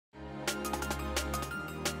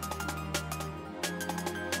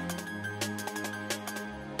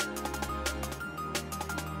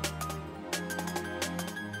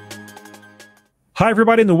Hi,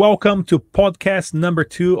 everybody, and welcome to podcast number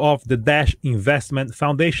 2 of the Dash Investment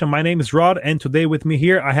Foundation. My name is Rod, and today with me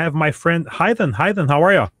here, I have my friend Hytham. Hytham, how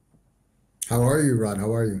are you? How are you, Rod?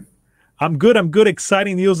 How are you? I'm good. I'm good.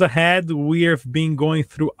 Exciting news ahead. We have been going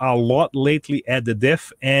through a lot lately at the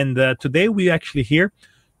DIF, and today we actually here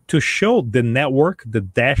to show the network, the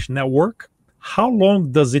Dash network. How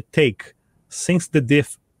long does it take since the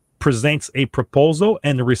DIF presents a proposal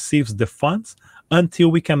and receives the funds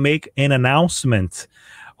until we can make an announcement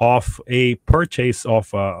of a purchase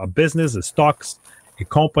of a business, a stocks, a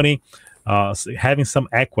company, having some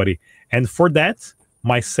equity? And for that,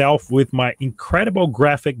 myself with my incredible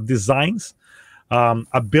graphic designs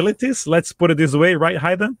abilities, let's put it this way, right,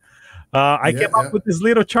 Hytham? I came up with this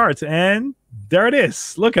little chart, and there it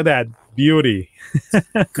is. Look at that beauty.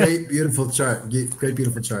 Great, beautiful chart. Great,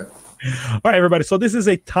 beautiful chart. All right, everybody. So this is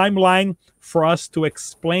a timeline for us to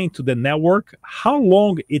explain to the network how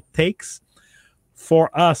long it takes for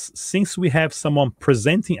us, since we have someone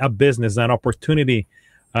presenting a business, an opportunity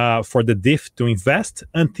for the DIF to invest,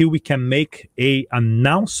 until we can make a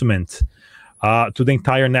announcement to the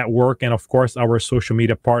entire network and, of course, our social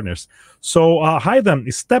media partners. So,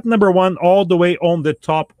 Hytham, step number 1, all the way on the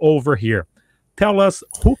top over here. Tell us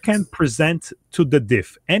who can present to the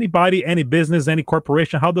DIF. Anybody, any business, any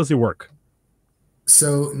corporation. How does it work?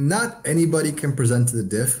 So not anybody can present to the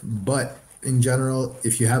DIF, but in general,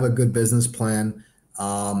 if you have a good business plan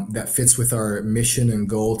that fits with our mission and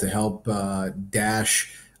goal to help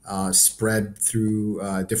Dash spread through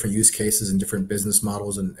different use cases and different business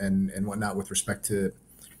models and whatnot with respect to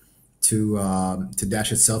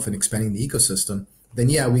Dash itself and expanding the ecosystem, then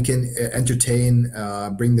yeah, we can entertain,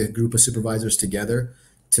 bring the group of supervisors together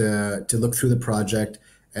to look through the project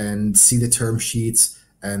and see the term sheets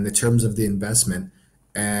and the terms of the investment.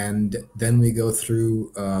 And then we go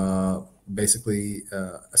through basically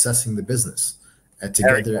assessing the business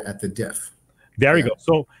together at the DIF. There you go.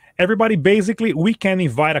 So everybody, basically, we can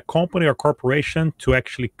invite a company or corporation to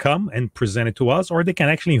actually come and present it to us, or they can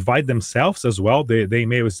actually invite themselves as well. The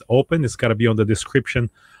email is open. It's got to be on the description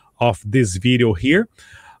of this video here.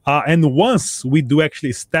 And once we do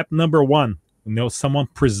actually step number 1, someone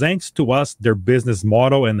presents to us their business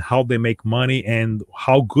model and how they make money and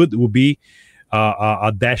how good it will be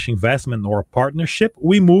a Dash investment or a partnership,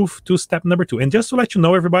 we move to step number 2. And just to let you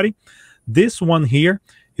know, everybody, this one here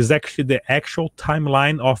is actually the actual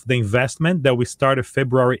timeline of the investment that we started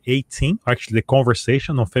February 18th, actually the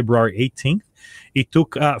conversation on February 18th. It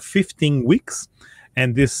took 15 weeks.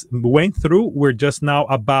 And this went through. We're just now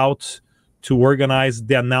about to organize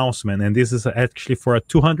the announcement. And this is actually for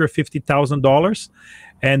 $250,000.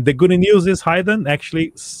 And the good news is, Hytham,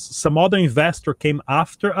 actually, some other investor came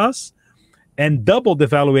after us and doubled the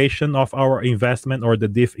valuation of our investment or the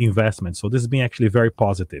DIF investment. So this has been actually very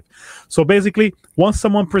positive. So basically, once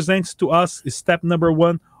someone presents to us, step number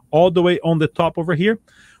 1, all the way on the top over here,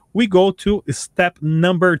 we go to step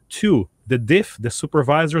number 2. The DIF, the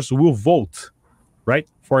supervisors, will vote, right,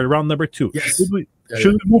 for round number 2. Yes.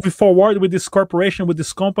 Should we move forward with this corporation, with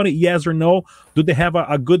this company? Yes or no? Do they have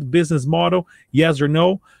a good business model? Yes or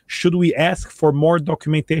no? Should we ask for more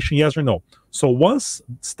documentation? Yes or no? So once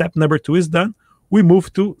step number 2 is done, we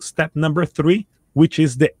move to step number 3, which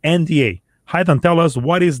is the NDA. Hytham, tell us,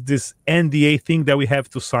 what is this NDA thing that we have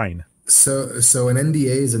to sign? So an NDA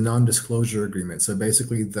is a non-disclosure agreement. So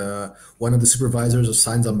basically, one of the supervisors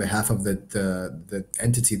signs on behalf of the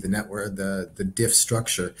entity, the network, the DIF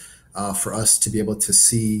structure, for us to be able to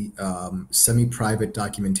see semi-private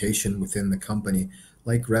documentation within the company,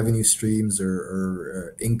 like revenue streams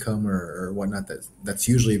or income or whatnot. That's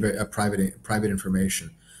usually a private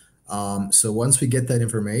information. So once we get that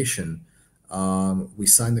information, we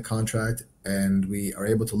sign the contract and we are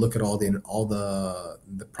able to look at all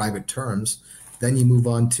the private terms. Then you move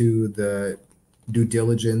on to the due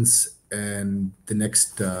diligence and the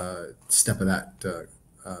next step of that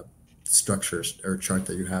structure or chart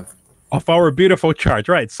that you have. Of our beautiful chart,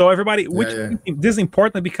 right? So everybody, this is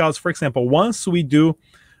important because, for example, once we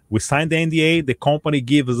sign the NDA, the company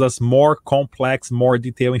gives us more complex, more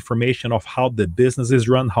detailed information of how the business is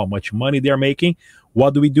run, how much money they're making.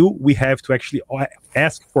 What do? We have to actually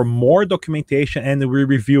ask for more documentation, and we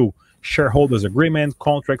review shareholders agreement,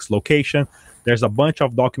 contracts, location. There's a bunch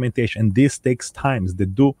of documentation, and this takes time. The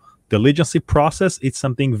due diligence process, it's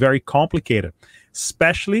something very complicated.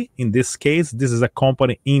 Especially in this case, this is a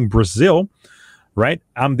company in Brazil, right?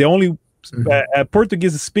 I'm the only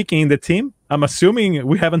Portuguese speaking in the team. I'm assuming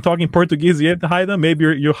we haven't talked in Portuguese yet, Hytham. Maybe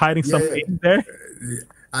you're hiding something there.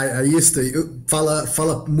 I used to fala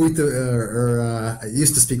muito I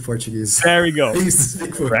used to speak Portuguese. There we go. I used to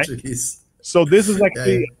speak Portuguese. So this is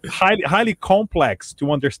actually highly complex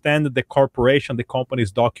to understand the corporation, the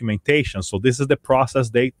company's documentation. So this is the process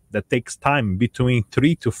that takes time, between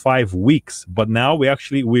 3 to 5 weeks. But now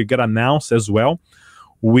we got announced as well.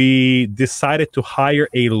 We decided to hire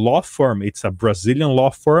a law firm. It's a Brazilian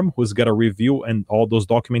law firm who's got to review and all those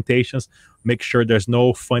documentations, make sure there's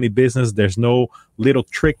no funny business, there's no little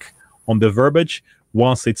trick on the verbiage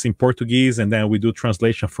once it's in Portuguese, and then we do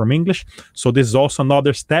translation from English. So this is also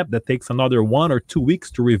another step that takes another 1 or 2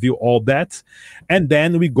 weeks to review all that. And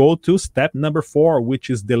then we go to step number 4,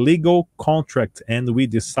 which is the legal contract, and we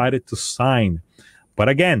decided to sign. But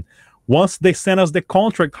again, once they send us the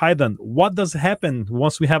contract, Hytham, what does happen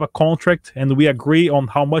once we have a contract and we agree on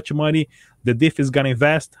how much money the DIF is going to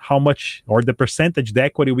invest, how much, or the percentage, the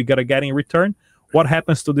equity we got to get in return? What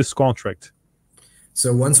happens to this contract?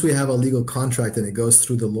 So once we have a legal contract and it goes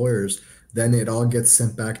through the lawyers, then it all gets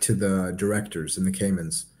sent back to the directors in the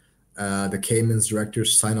Caymans. The Caymans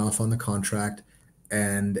directors sign off on the contract,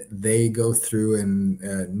 and they go through and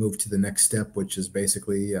move to the next step, which is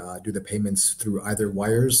basically do the payments through either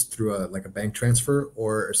wires, through like a bank transfer,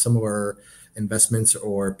 or some of our investments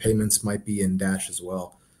or payments might be in Dash as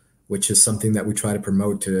well, which is something that we try to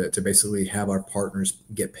promote to basically have our partners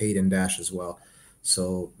get paid in Dash as well.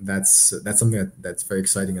 So that's something that's very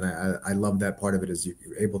exciting, and I love that part of it, is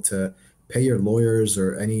you're able to pay your lawyers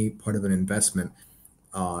or any part of an investment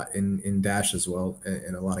in Dash as well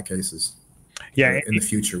in a lot of cases. Yeah, in the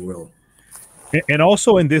future will. And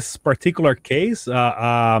also in this particular case,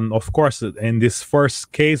 of course, in this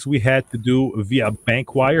first case, we had to do via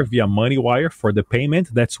bank wire, via money wire for the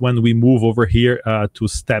payment. That's when we move over here to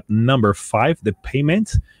step number 5, the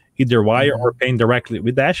payment, either wire or paying directly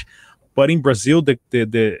with Dash. But in Brazil,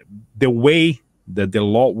 the way that the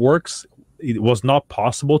law works, it was not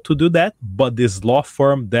possible to do that. But this law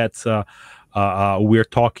firm that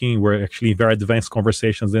we're actually in very advanced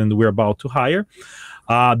conversations and we're about to hire,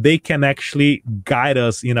 they can actually guide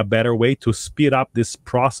us in a better way to speed up this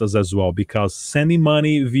process as well, because sending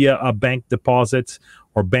money via a bank deposit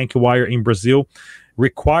or bank wire in Brazil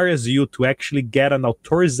requires you to actually get an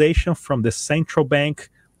authorization from the central bank,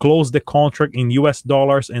 close the contract in US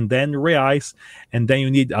dollars and then reais, and then you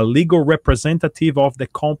need a legal representative of the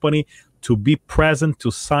company to be present to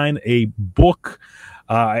sign a book.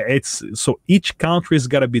 So each country is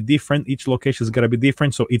got to be different, each location is got to be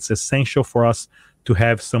different, so it's essential for us to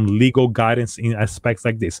have some legal guidance in aspects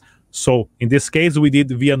like this. So in this case, we did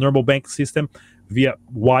via normal bank system, via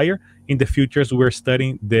wire. In the futures, we're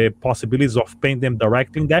studying the possibilities of paying them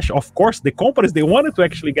directly in Dash. Of course, the companies, they wanted to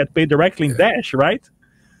actually get paid directly in Dash, right?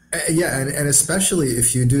 Yeah, and especially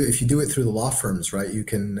if you do it through the law firms, right? You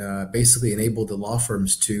can basically enable the law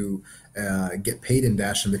firms to get paid in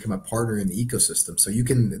Dash and become a partner in the ecosystem. So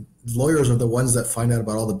lawyers are the ones that find out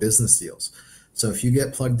about all the business deals. So if you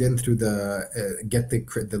get plugged in through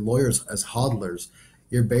the lawyers as hodlers,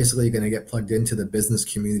 you're basically going to get plugged into the business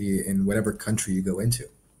community in whatever country you go into.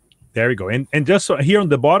 There you go. And just so here on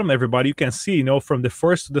the bottom, everybody, you can see, from the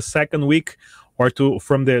first to the second week, or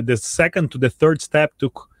from the second to the third step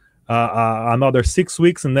took another 6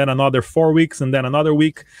 weeks, and then another 4 weeks, and then another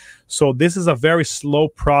week. So this is a very slow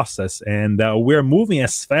process, and we're moving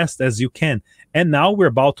as fast as you can. And now we're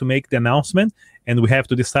about to make the announcement, and we have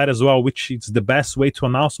to decide as well which is the best way to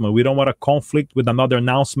announcement. We don't want to conflict with another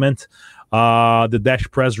announcement the Dash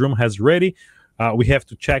Press Room has ready. We have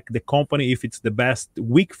to check the company if it's the best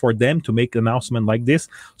week for them to make an announcement like this.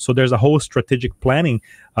 So there's a whole strategic planning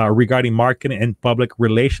regarding marketing and public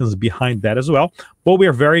relations behind that as well. But we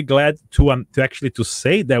are very glad to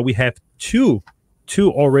say that we have two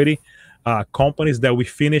already companies that we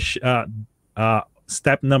finish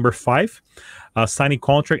step number 5, signing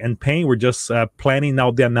contract and paying. We're just planning now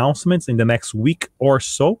the announcements in the next week or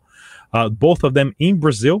so. Both of them in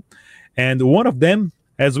Brazil, and one of them,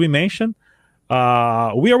 as we mentioned,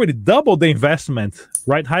 we already doubled the investment,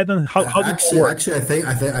 right, Hytham? How did it work? Actually,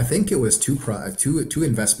 I think it was two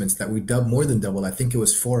investments that we more than doubled. I think it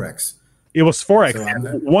was 4x. It was 4x.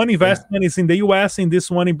 So one investment is in the US, in this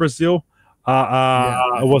one in Brazil.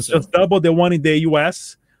 It was just double the one in the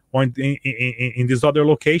US, or in this other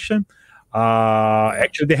location.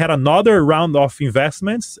 Actually, they had another round of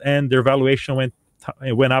investments, and their valuation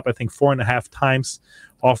went up, I think, 4.5 times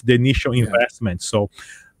of the initial investment. So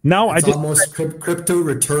now it's almost crypto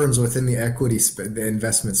returns within the equity the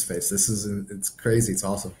investment space. It's crazy. It's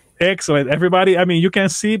awesome. Excellent, everybody. I mean, you can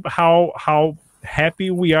see how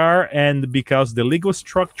happy we are, and because the legal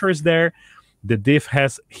structure is there, the DIF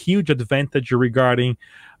has huge advantage regarding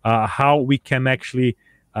how we can actually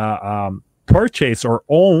purchase or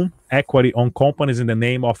own equity on companies in the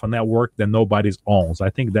name of a network that nobody owns. I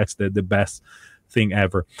think that's the best thing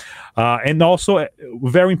ever. And also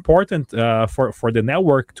very important for the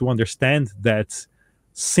network to understand that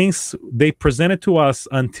since they presented to us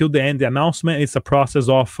until the end, the announcement is a process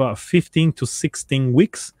of 15 to 16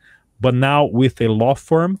 weeks, but now with a law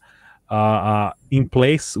firm in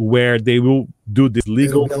place where they will do this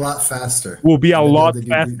legal. It'll be a lot faster. Will be a lot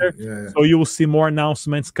faster. Yeah. So you will see more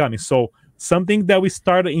announcements coming. So something that we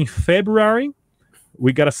started in February,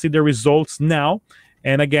 we got to see the results now.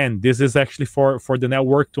 And again, this is actually for the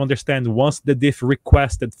network to understand once the DIF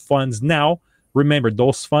requested funds now, remember,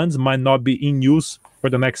 those funds might not be in use for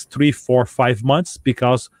the next 3, 4, 5 months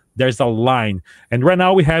because there's a line. And right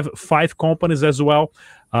now we have 5 companies as well,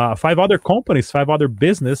 5 other companies, 5 other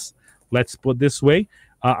business, let's put this way,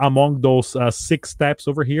 among those 6 steps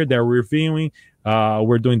over here. They're reviewing,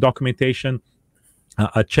 we're doing documentation,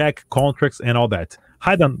 a check, contracts, and all that.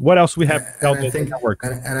 Hytham, what else we have?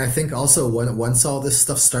 And I think also once all this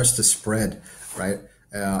stuff starts to spread, right,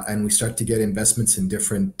 and we start to get investments in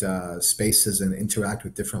different spaces and interact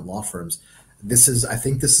with different law firms, I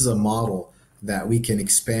think this is a model that we can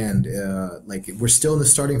expand. Like we're still in the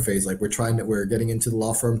starting phase. Like we're getting into the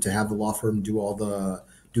law firm to have the law firm do all the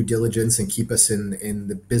due diligence and keep us in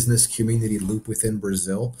the business community loop within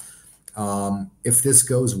Brazil. If this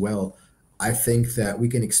goes well, I think that we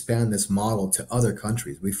can expand this model to other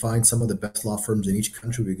countries. We find some of the best law firms in each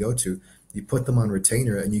country we go to. You put them on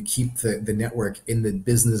retainer and you keep the network in the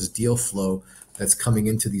business deal flow that's coming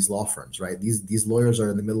into these law firms, right? These lawyers are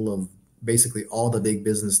in the middle of basically all the big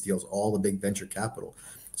business deals, all the big venture capital.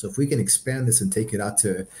 So if we can expand this and take it out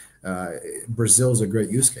to Brazil's a great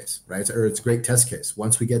use case, right? Or it's a great test case.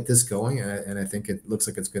 Once we get this going, and I think it looks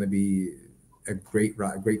like it's going to be a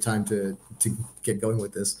great time to get going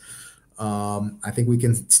with this. I think we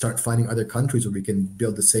can start finding other countries where we can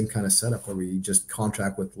build the same kind of setup where we just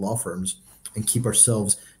contract with law firms and keep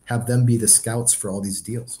ourselves, have them be the scouts for all these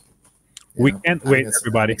deals. We can't wait,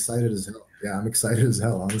 everybody. I'm excited as hell. Yeah, I'm excited as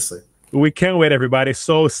hell, honestly. We can't wait, everybody.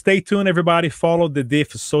 So stay tuned, everybody. Follow the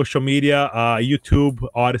DIF social media, YouTube,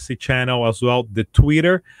 Odyssey channel, as well, the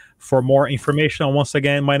Twitter for more information. Once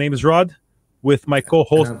again, my name is Rod with my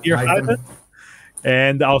co-host here, Hytham.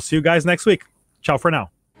 And I'll see you guys next week. Ciao for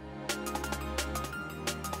now.